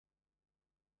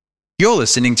You're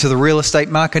listening to the Real Estate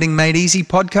Marketing Made Easy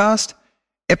podcast,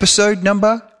 episode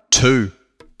number 2.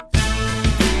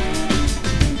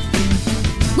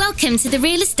 Welcome to the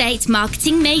Real Estate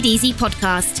Marketing Made Easy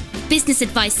podcast. Business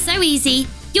advice so easy,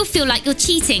 you'll feel like you're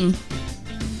cheating.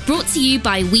 Brought to you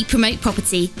by We Promote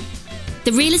Property,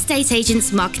 the real estate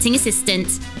agent's marketing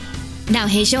assistant. Now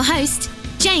here's your host,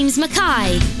 James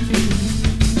Mackay.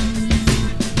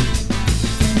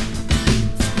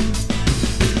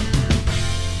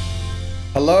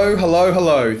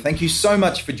 Hello. Thank you so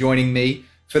much for joining me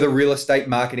for the Real Estate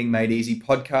Marketing Made Easy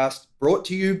podcast, brought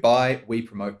to you by We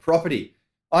Promote Property.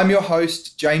 I'm your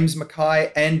host, James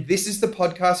Mackay, and this is the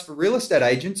podcast for real estate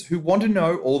agents who want to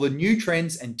know all the new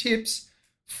trends and tips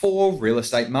for real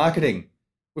estate marketing.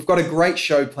 We've got a great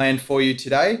show planned for you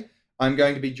today. I'm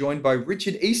going to be joined by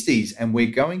Richard Easties, and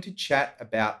we're going to chat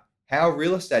about how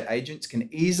real estate agents can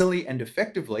easily and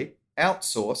effectively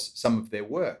outsource some of their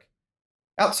work.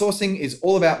 Outsourcing is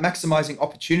all about maximizing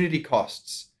opportunity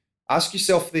costs. Ask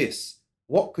yourself this: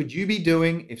 what could you be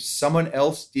doing if someone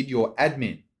else did your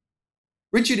admin?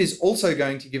 Richard is also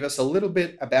going to give us a little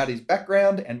bit about his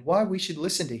background and why we should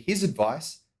listen to his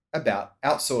advice about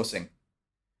outsourcing.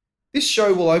 This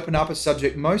show will open up a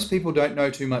subject most people don't know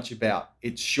too much about.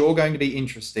 It's sure going to be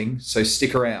interesting, so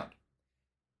stick around.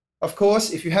 Of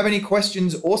course, if you have any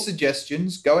questions or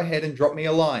suggestions, go ahead and drop me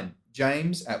a line,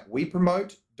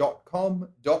 james@wepromote.com.au.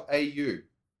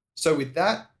 So with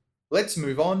that, let's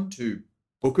move on to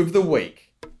Book of the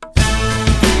Week.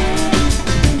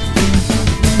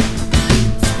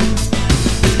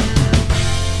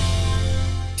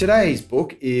 Today's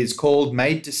book is called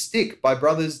Made to Stick by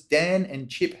brothers Dan and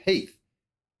Chip Heath.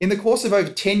 In the course of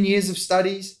over 10 years of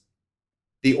studies,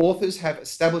 the authors have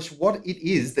established what it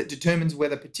is that determines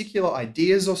whether particular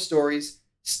ideas or stories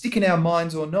stick in our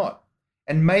minds or not.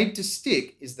 And Made to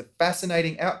Stick is the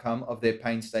fascinating outcome of their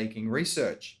painstaking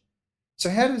research.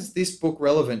 So how is this book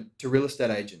relevant to real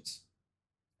estate agents?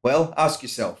 Well, ask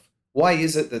yourself, why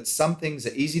is it that some things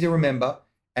are easy to remember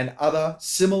and other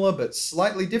similar but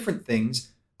slightly different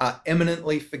things are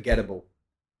eminently forgettable?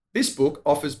 This book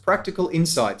offers practical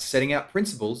insights setting out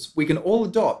principles we can all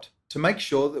adopt to make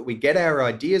sure that we get our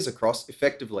ideas across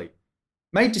effectively.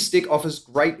 Made to Stick offers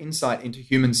great insight into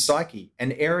human psyche,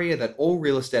 an area that all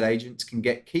real estate agents can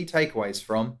get key takeaways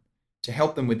from to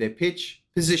help them with their pitch,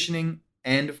 positioning,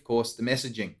 and of course the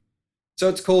messaging. So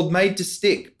it's called Made to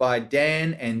Stick by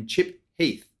Dan and Chip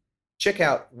Heath. Check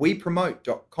out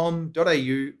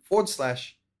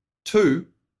wepromote.com.au/2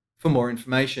 for more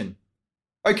information.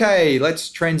 Okay,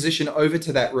 let's transition over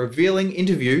to that revealing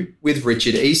interview with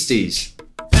Richard Easties.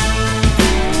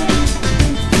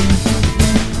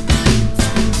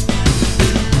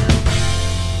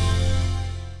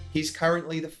 He's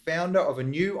currently the founder of a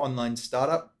new online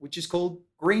startup, which is called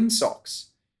Green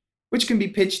Socks, which can be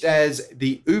pitched as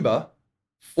the Uber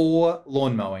for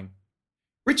lawn mowing.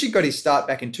 Richard got his start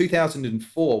back in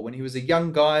 2004 when he was a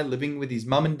young guy living with his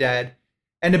mum and dad,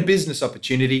 and a business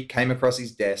opportunity came across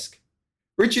his desk.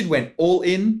 Richard went all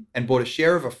in and bought a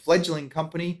share of a fledgling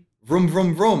company, Vroom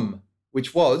Vroom Vroom,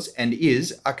 which was and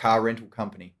is a car rental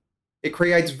company. It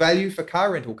creates value for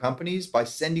car rental companies by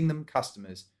sending them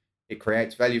customers. It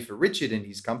creates value for Richard and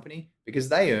his company because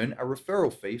they earn a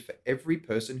referral fee for every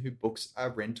person who books a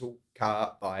rental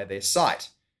car via their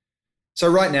site.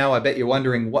 So right now, I bet you're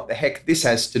wondering what the heck this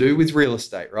has to do with real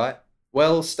estate, right?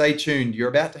 Well, stay tuned. You're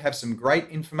about to have some great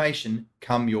information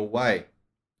come your way.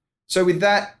 So with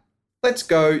that, let's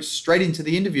go straight into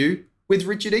the interview with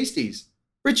Richard Easties.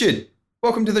 Richard,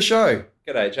 welcome to the show.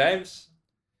 G'day, James.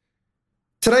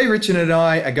 Today, Richard and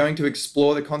I are going to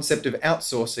explore the concept of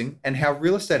outsourcing and how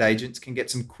real estate agents can get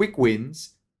some quick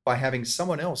wins by having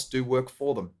someone else do work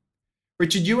for them.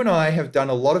 Richard, you and I have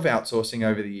done a lot of outsourcing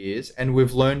over the years, and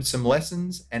we've learned some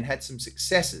lessons and had some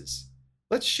successes.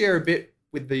 Let's share a bit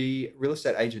with the real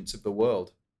estate agents of the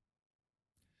world.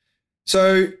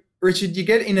 So, Richard, you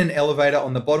get in an elevator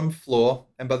on the bottom floor,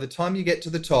 and by the time you get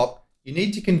to the top, you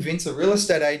need to convince a real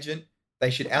estate agent they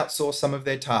should outsource some of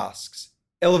their tasks.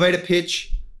 Elevator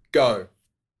pitch, go.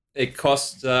 It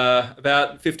costs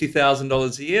about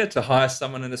 $50,000 a year to hire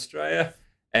someone in Australia,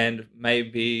 and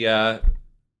maybe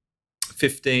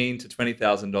 $15,000 to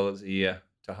 $20,000 a year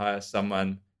to hire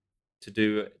someone to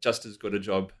do just as good a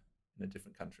job in a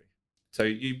different country. So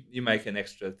you make an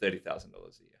extra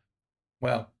 $30,000 a year.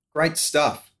 Wow, great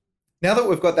stuff. Now that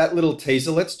we've got that little teaser,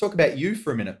 let's talk about you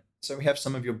for a minute. So we have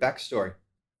some of your backstory.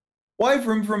 Why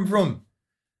Vroom Vroom Vroom?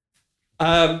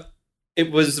 It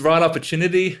was the right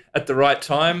opportunity at the right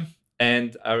time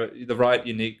and the right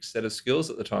unique set of skills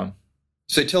at the time.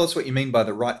 So tell us what you mean by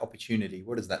the right opportunity.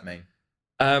 What does that mean?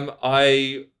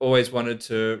 I always wanted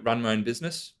to run my own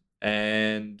business,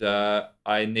 and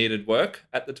I needed work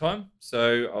at the time.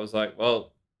 So I was like,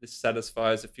 well, this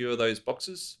satisfies a few of those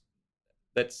boxes.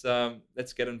 Let's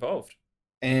get involved.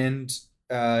 And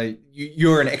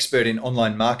you're an expert in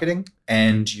online marketing,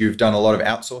 and you've done a lot of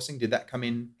outsourcing. Did that come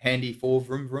in handy for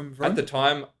Vroom Vroom Vroom? At the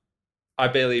time, I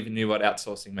barely even knew what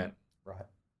outsourcing meant. Right.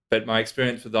 But my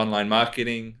experience with online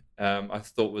marketing, I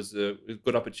thought was a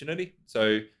good opportunity.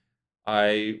 So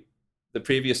the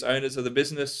previous owners of the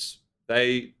business,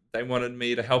 they wanted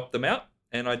me to help them out,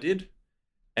 and I did.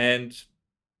 And,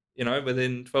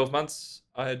 within 12 months,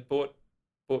 I had bought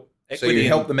equity. So you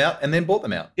helped them out and then bought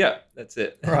them out. Yeah, that's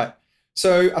it. Right.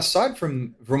 So aside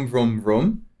from Vroom Vroom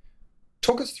Vroom,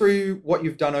 talk us through what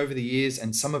you've done over the years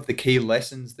and some of the key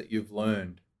lessons that you've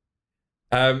learned.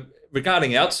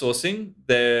 Regarding outsourcing,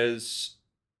 there's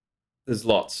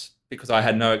lots, because I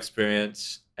had no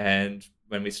experience, and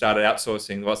when we started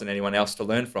outsourcing, there wasn't anyone else to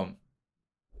learn from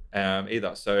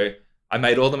either. So I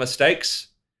made all the mistakes,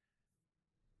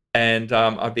 and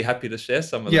I'd be happy to share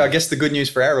some of them. Yeah, I guess the good news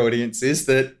for our audience is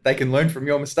that they can learn from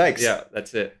your mistakes. Yeah,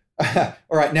 that's it.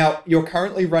 All right. Now, you're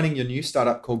currently running your new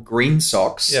startup called Green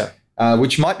Socks,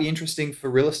 which might be interesting for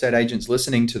real estate agents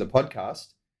listening to the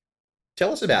podcast.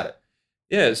 Tell us about it.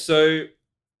 Yeah, so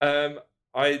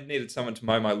I needed someone to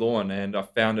mow my lawn, and I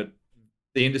found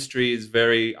the industry is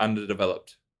very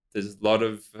underdeveloped. There's a lot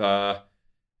of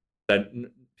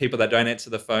people that don't answer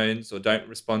the phones or don't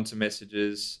respond to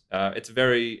messages. It's a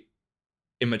very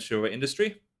immature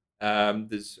industry.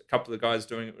 There's a couple of guys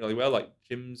doing it really well, like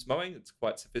Jim's Mowing. It's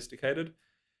quite sophisticated.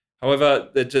 However,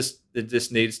 there just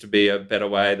needs to be a better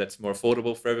way that's more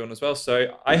affordable for everyone as well.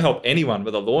 So I help anyone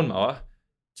with a lawnmower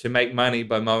to make money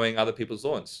by mowing other people's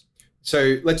lawns.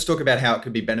 So let's talk about how it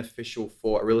could be beneficial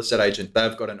for a real estate agent.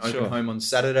 They've got an open home on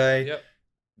Saturday. Yep.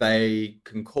 They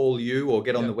can call you or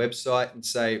get on the website and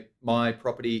say, my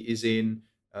property is in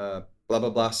blah, blah,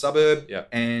 blah suburb. Yep.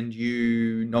 And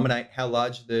you nominate how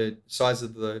large the size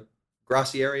of the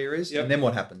grassy area is. Yep. And then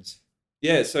what happens?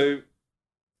 Yeah, so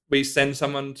we send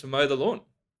someone to mow the lawn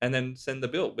and then send the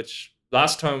bill, which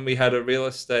last time we had a real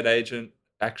estate agent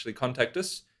actually contact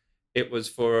us, it was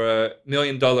for $1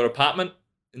 million apartment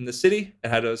in the city. It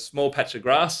had a small patch of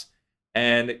grass,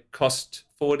 and it cost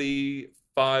 $45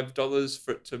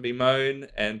 for it to be mown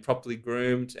and properly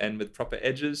groomed and with proper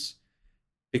edges,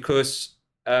 because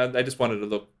they just wanted to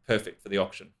look perfect for the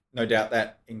auction. No doubt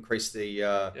that increased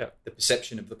the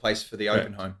perception of the place for the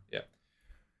open home. Yeah.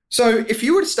 So if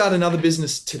you were to start another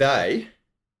business today,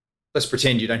 let's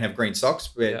pretend you don't have Green Socks,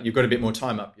 but you've got a bit more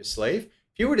time up your sleeve.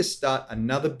 If you were to start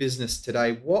another business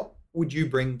today, what would you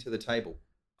bring to the table?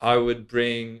 I would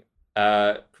bring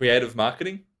creative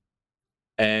marketing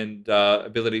and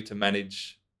ability to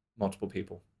manage multiple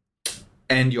people.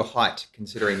 And your height,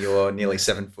 considering you're nearly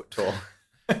 7 foot tall.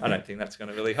 I don't think that's going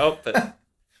to really help, but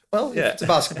well, it's a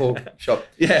basketball shop.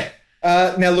 Yeah.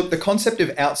 Now, look, the concept of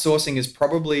outsourcing is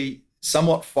probably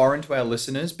somewhat foreign to our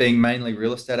listeners, being mainly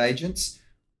real estate agents.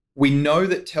 We know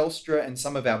that Telstra and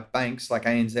some of our banks, like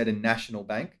ANZ and National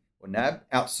Bank or NAB,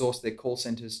 outsource their call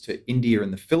centers to India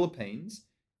and the Philippines.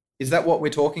 Is that what we're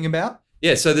talking about?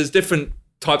 Yeah, so there's different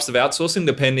types of outsourcing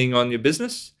depending on your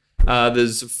business.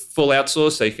 There's full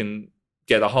outsource, so you can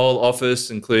get a whole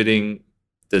office, including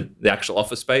the actual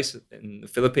office space in the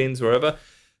Philippines, wherever.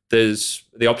 There's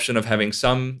the option of having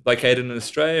some located in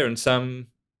Australia and some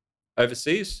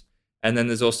overseas. And then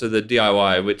there's also the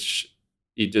DIY, which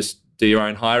you just do your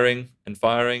own hiring and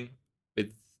firing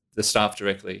with the staff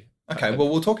directly. Okay, well,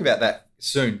 we'll talk about that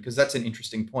soon, because that's an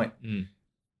interesting point. Mm.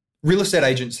 Real estate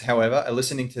agents, however, are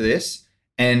listening to this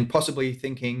and possibly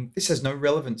thinking, this has no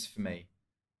relevance for me.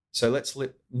 So let's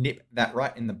nip that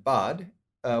right in the bud.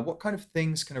 What kind of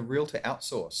things can a realtor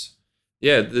outsource?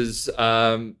 Yeah, there's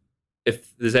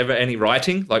if there's ever any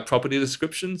writing, like property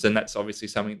descriptions, and that's obviously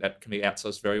something that can be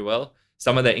outsourced very well.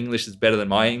 Some of their English is better than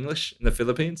my English in the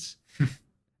Philippines,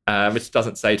 which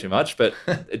doesn't say too much, but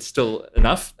it's still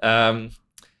enough.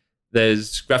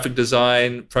 There's graphic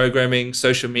design, programming,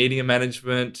 social media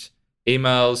management,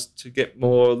 emails to get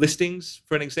more listings,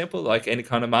 for an example, like any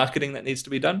kind of marketing that needs to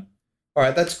be done. All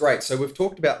right, that's great. So we've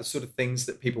talked about the sort of things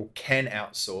that people can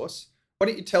outsource. Why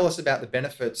don't you tell us about the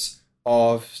benefits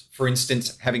of, for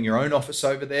instance, having your own office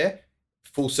over there,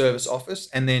 full service office,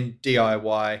 and then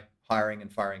DIY, hiring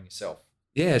and firing yourself?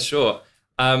 Yeah, sure.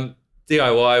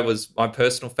 DIY was my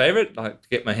personal favorite, like to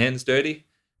get my hands dirty.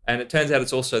 And it turns out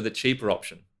it's also the cheaper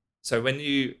option. So when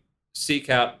you seek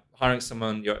out hiring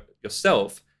someone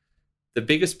yourself, the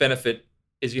biggest benefit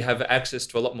is you have access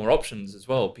to a lot more options as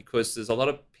well, because there's a lot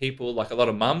of people, like a lot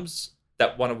of mums,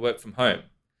 that want to work from home.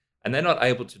 And they're not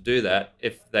able to do that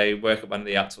if they work at one of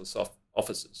the outsourced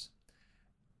offices.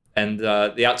 And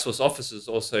the outsourced offices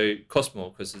also cost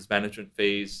more because there's management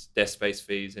fees, desk space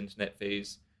fees, internet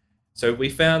fees. So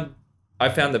I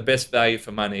found the best value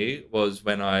for money was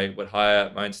when I would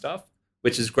hire my own staff,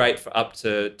 which is great for up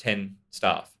to 10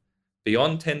 staff.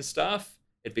 Beyond 10 staff,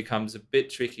 it becomes a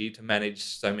bit tricky to manage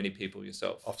so many people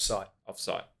yourself. Offsite.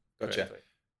 Offsite. Gotcha. Correctly.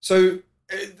 So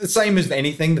the same as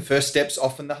anything, the first step's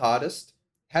often the hardest.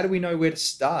 How do we know where to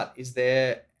start? Is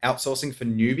there outsourcing for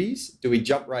newbies? Do we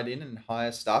jump right in and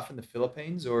hire staff in the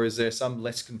Philippines, or is there some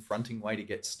less confronting way to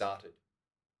get started?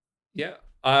 Yeah,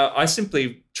 I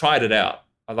simply tried it out.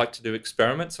 I like to do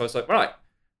experiments. So I was like, right,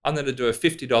 I'm going to do a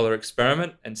 $50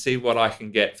 experiment and see what I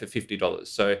can get for $50.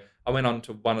 So I went on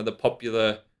to one of the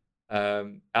popular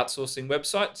outsourcing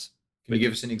websites. Can you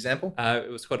give us an example? It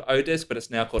was called Odesk, but it's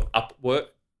now called Upwork.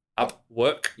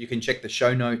 Upwork. You can check the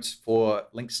show notes for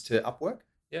links to Upwork.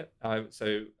 Yeah.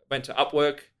 So went to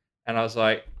Upwork and I was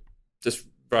like,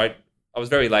 I was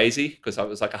very lazy because I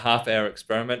was like a half-hour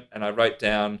experiment, and I wrote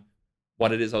down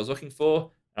what it is I was looking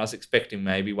for. And I was expecting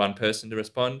maybe one person to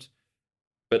respond,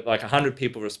 but like 100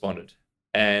 people responded.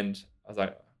 And I was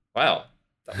like, wow,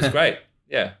 that was great.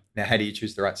 Yeah. Now, how do you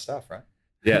choose the right staff, right?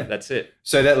 Yeah, that's it.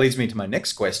 So that leads me to my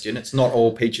next question. It's not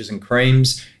all peaches and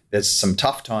creams. There's some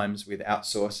tough times with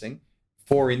outsourcing.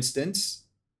 For instance,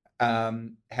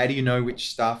 how do you know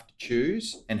which staff to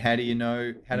choose, and how do you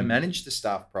know how to manage the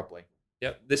staff properly?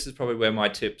 Yep. This is probably where my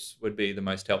tips would be the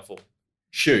most helpful.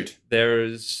 Shoot. There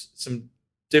is some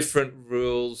different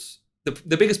rules.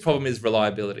 The biggest problem is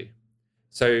reliability.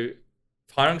 So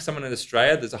hiring someone in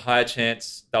Australia, there's a higher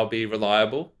chance they'll be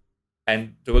reliable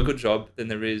and do a good job than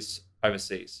there is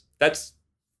overseas.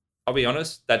 I'll be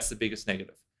honest, that's the biggest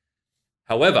negative.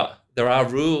 However, there are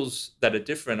rules that are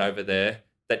different over there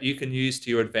that you can use to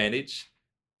your advantage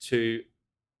to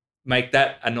make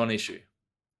that a non-issue.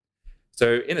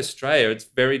 So in Australia, it's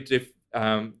very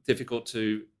difficult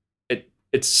to,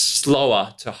 it's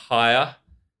slower to hire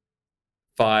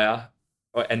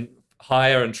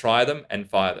and try them and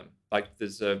fire them. Like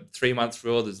there's a 3-month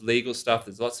rule, there's legal stuff,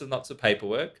 there's lots of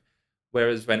paperwork.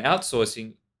 Whereas when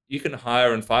outsourcing, you can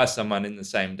hire and fire someone in the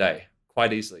same day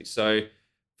quite easily. So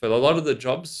for a lot of the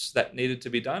jobs that needed to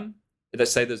be done,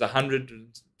 let's say there's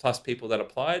 100 plus people that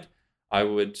applied, I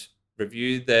would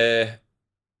review their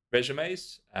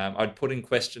resumes. I'd put in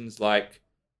questions like,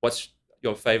 what's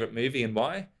your favorite movie and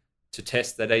why? To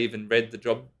test that they even read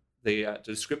the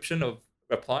description of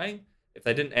applying. If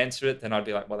they didn't answer it, then I'd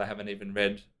be like, well, they haven't even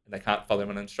read and they can't follow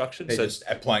an instruction. They're so just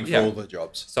applying for all the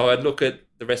jobs. So I'd look at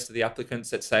the rest of the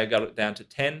applicants. Let's say I got it down to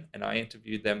 10 and I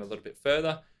interviewed them a little bit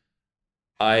further.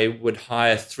 I would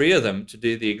hire 3 of them to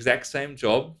do the exact same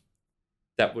job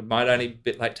that might only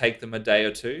take them a day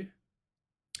or two.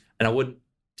 And I wouldn't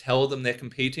tell them they're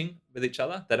competing with each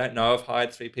other. They don't know I've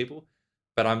hired 3 people,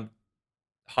 but I'm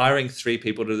hiring 3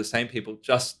 people to the same people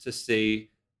just to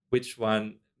see which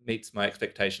one meets my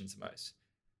expectations the most.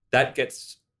 That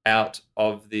gets out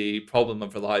of the problem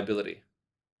of reliability.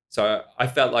 So I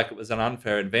felt like it was an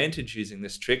unfair advantage using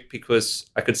this trick because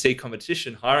I could see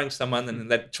competition hiring someone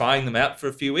and then trying them out for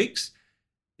a few weeks.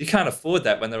 You can't afford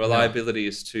that when the reliability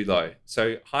is too low.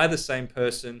 So hire the same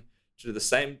person to do the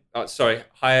same,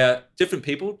 hire different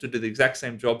people to do the exact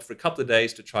same job for a couple of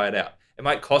days to try it out. It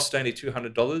might cost only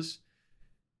 $200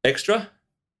 extra,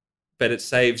 but it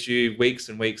saves you weeks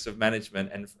and weeks of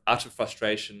management and utter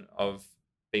frustration of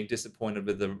being disappointed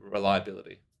with the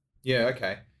reliability. Yeah,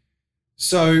 okay.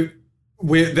 So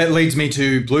that leads me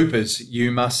to bloopers.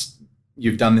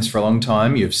 You've done this for a long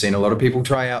time. You've seen a lot of people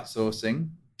try outsourcing.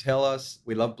 Tell us,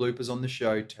 we love bloopers on the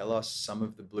show. Tell us some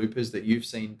of the bloopers that you've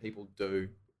seen people do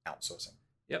outsourcing.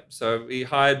 Yep. So we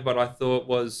hired what I thought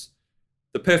was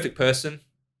the perfect person.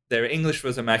 Their English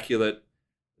was immaculate.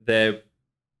 The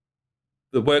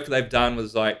work they've done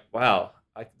was like, wow,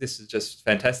 this is just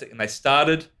fantastic. And they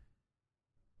started.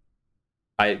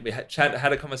 We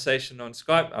had a conversation on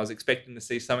Skype. I was expecting to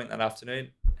see something that afternoon,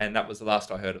 and that was the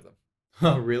last I heard of them.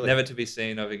 Oh, really? Never to be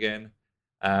seen of again.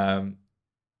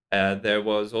 There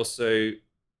was also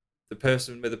the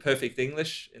person with the perfect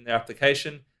English in their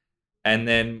application. And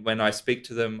then when I speak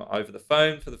to them over the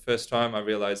phone for the first time, I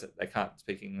realized that they can't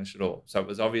speak English at all. So it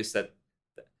was obvious that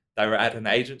they were at an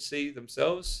agency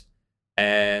themselves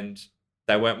and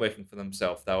they weren't working for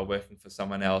themselves. They were working for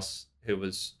someone else who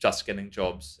was just getting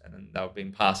jobs, and then they were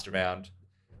being passed around.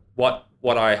 What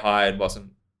I hired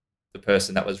wasn't the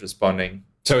person that was responding.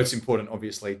 So it's important,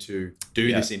 obviously, to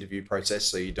do this interview process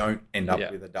so you don't end up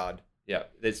with a dud. Yeah,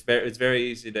 it's very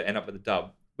easy to end up with a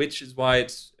dud. which is why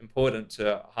it's important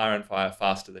to hire and fire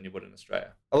faster than you would in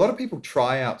Australia. A lot of people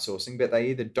try outsourcing, but they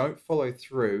either don't follow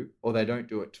through or they don't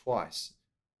do it twice.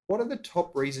 What are the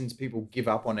top reasons people give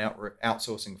up on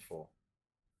outsourcing for?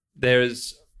 There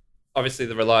is obviously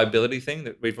the reliability thing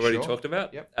that we've already Sure. talked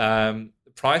about. Yep.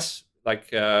 The price,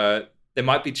 they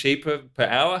might be cheaper per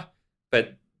hour,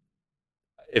 but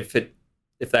if they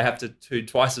have to do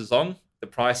twice as long, the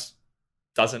price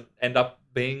doesn't end up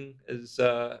being as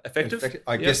effective.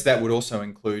 I guess that would also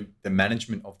include the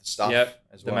management of the staff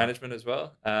as well. The management as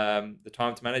well. The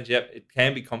time to manage, it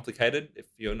can be complicated if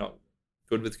you're not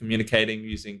good with communicating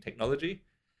using technology.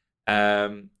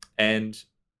 Some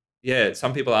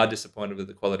people are disappointed with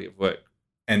the quality of work.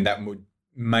 And that would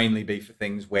mainly be for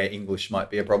things where English might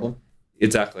be a problem.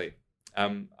 Exactly.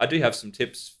 I do have some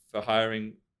tips for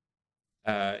hiring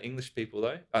English people,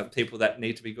 though, people that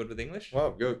need to be good with English.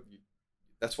 Well,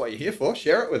 that's what you're here for.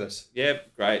 Share it with us. Yeah,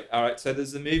 great. All right, so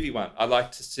there's the movie one. I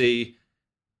like to see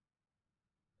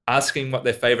asking what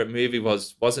their favorite movie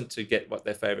wasn't to get what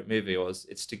their favorite movie was.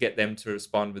 It's to get them to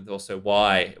respond with also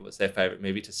why it was their favorite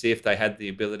movie, to see if they had the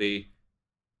ability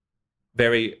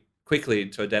very quickly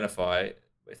to identify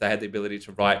if they had the ability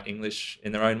to write English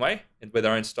in their own way and with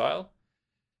their own style.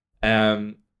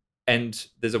 And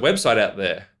there's a website out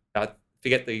there. I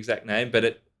forget the exact name, but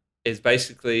it is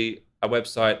basically a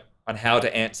website on how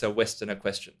to answer Westerner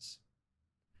questions.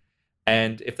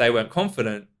 And if they weren't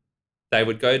confident, they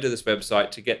would go to this website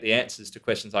to get the answers to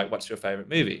questions like, what's your favorite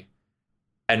movie?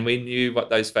 And we knew what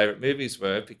those favorite movies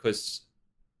were because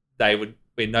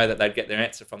we know that they'd get their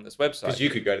answer from this website. Because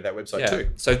you could go to that website too.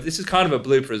 So this is kind of a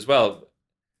blooper as well.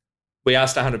 We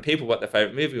asked 100 people what their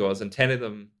favorite movie was, and 10 of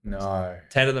them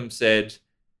said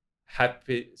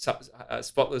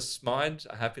Spotless Mind,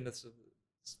 A Happiness of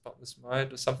Spotless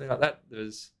Mind, or something like that. It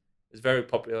was very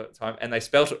popular at the time, and they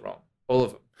spelt it wrong, all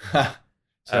of them.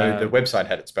 So the website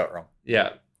had it spelt wrong.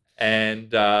 Yeah,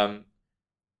 and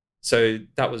so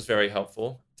that was very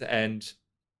helpful. And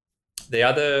the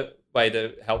other way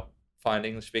to help find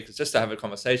English speakers is just to have a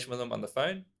conversation with them on the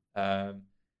phone. And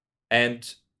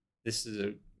this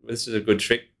is a good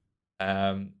trick.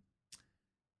 I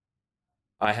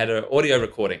had an audio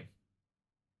recording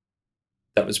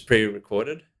that was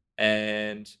pre-recorded,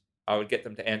 and I would get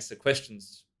them to answer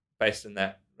questions based on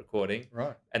that recording.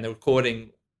 Right. And the recording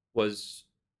was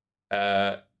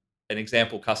an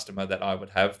example customer that I would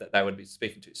have that they would be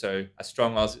speaking to. So a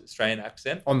strong Australian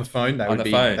accent. On the phone, they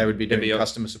would be doing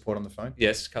customer support on the phone?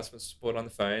 Yes, customer support on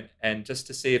the phone. And just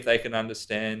to see if they can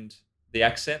understand the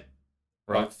accent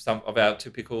of some of our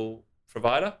typical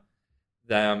provider.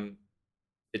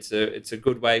 It's a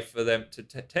good way for them to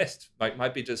test.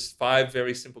 Might be just 5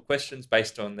 very simple questions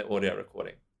based on the audio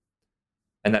recording.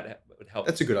 And that would help.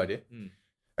 That's a good idea.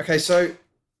 Okay, so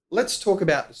let's talk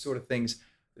about the sort of things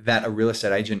that a real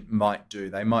estate agent might do.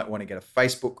 They might want to get a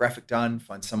Facebook graphic done,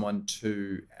 find someone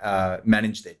to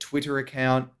manage their Twitter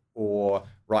account, or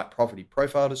write property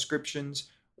profile descriptions.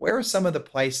 Where are some of the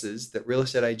places that real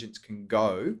estate agents can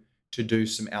go to do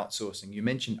some outsourcing? You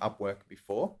mentioned Upwork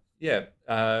before. Yeah,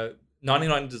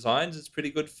 99 Designs is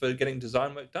pretty good for getting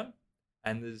design work done.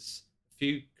 And there's a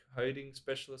few coding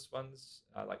specialist ones,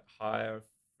 like Hire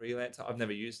Freelancer. I've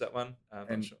never used that one.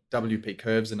 And sure. WP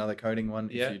Curve's another coding one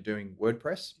if you're doing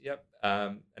WordPress. Yep.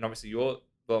 And obviously you're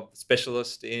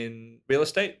specialist in real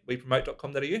estate,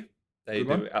 wepromote.com.au. They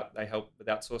help with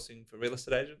outsourcing for real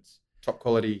estate agents. Top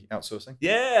quality outsourcing.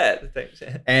 Yeah, thanks.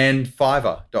 And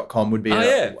Fiverr.com would be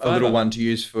a little one to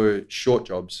use for short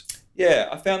jobs. Yeah,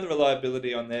 I found the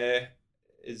reliability on there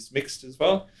is mixed as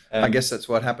well. I guess that's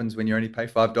what happens when you only pay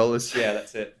 $5. Yeah,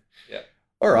 that's it. Yeah.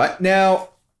 All right. Now,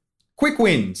 quick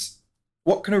wins.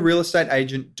 What can a real estate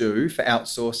agent do for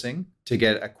outsourcing to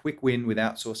get a quick win with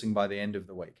outsourcing by the end of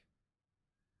the week?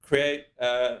 Create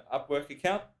an Upwork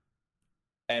account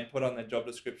and put on their job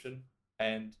description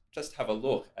and just have a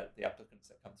look at the applicants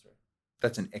that come through.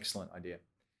 That's an excellent idea.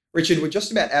 Richard, we're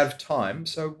just about out of time,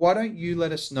 so why don't you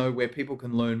let us know where people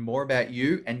can learn more about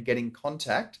you and get in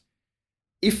contact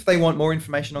if they want more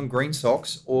information on Green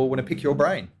Socks or want to pick your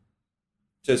brain?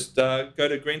 Just go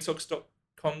to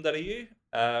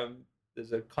greensocks.com.au.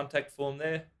 There's a contact form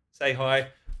there. Say hi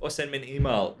or send me an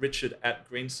email,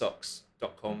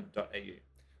 richard@greensocks.com.au.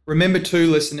 Remember too,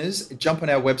 listeners, jump on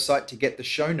our website to get the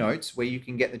show notes where you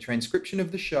can get the transcription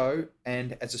of the show.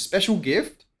 And as a special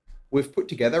gift, we've put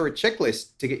together a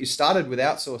checklist to get you started with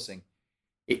outsourcing.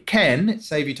 It can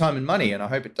save you time and money, and I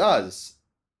hope it does.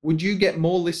 Would you get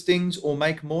more listings or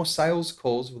make more sales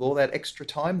calls with all that extra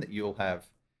time that you'll have?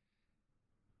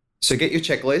 So get your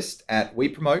checklist at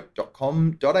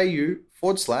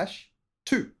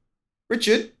wepromote.com.au/2.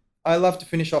 Richard, I love to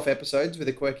finish off episodes with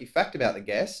a quirky fact about the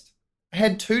guest. I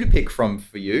had 2 to pick from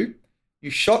for you. You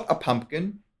shot a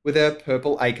pumpkin with a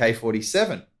purple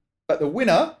AK-47. But the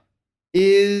winner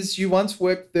is you once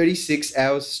worked 36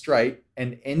 hours straight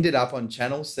and ended up on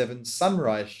Channel 7's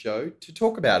Sunrise show to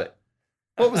talk about it.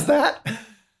 What was that?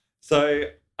 So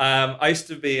I used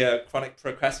to be a chronic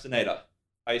procrastinator.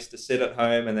 I used to sit at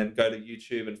home and then go to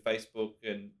YouTube and Facebook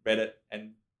and Reddit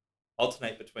and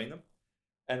alternate between them.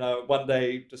 And I one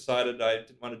day decided I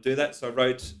didn't want to do that. So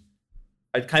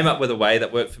I came up with a way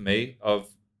that worked for me of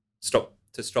stop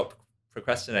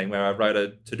procrastinating, where I wrote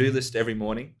a to-do list every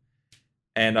morning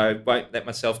and I won't let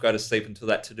myself go to sleep until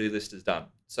that to-do list is done.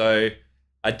 So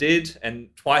I did,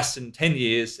 and twice in 10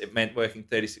 years, it meant working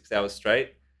 36 hours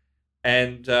straight.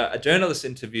 And a journalist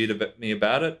interviewed me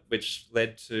about it, which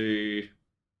led to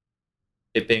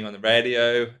it being on the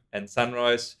radio and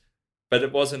Sunrise. But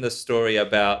it wasn't a story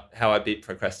about how I beat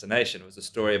procrastination. It was a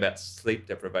story about sleep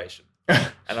deprivation.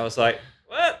 And I was like,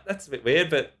 what? That's a bit weird,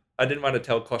 but I didn't want to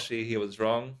tell Kochie he was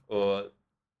wrong. So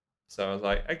I was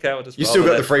like, okay, I'll just... You still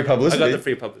got the free publicity. I got the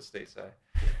free publicity, so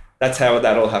that's how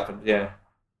that all happened, yeah.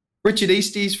 Richard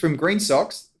Easties from Green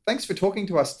Socks, thanks for talking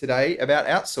to us today about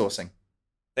outsourcing.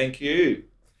 Thank you.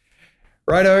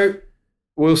 Righto,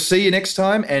 we'll see you next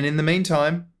time, and in the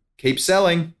meantime, keep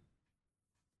selling.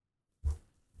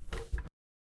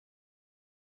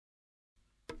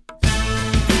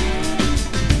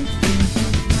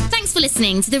 Thanks for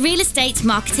listening to the Real Estate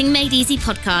Marketing Made Easy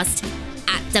podcast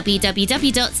at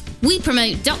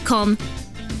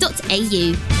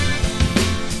www.wepromote.com.au.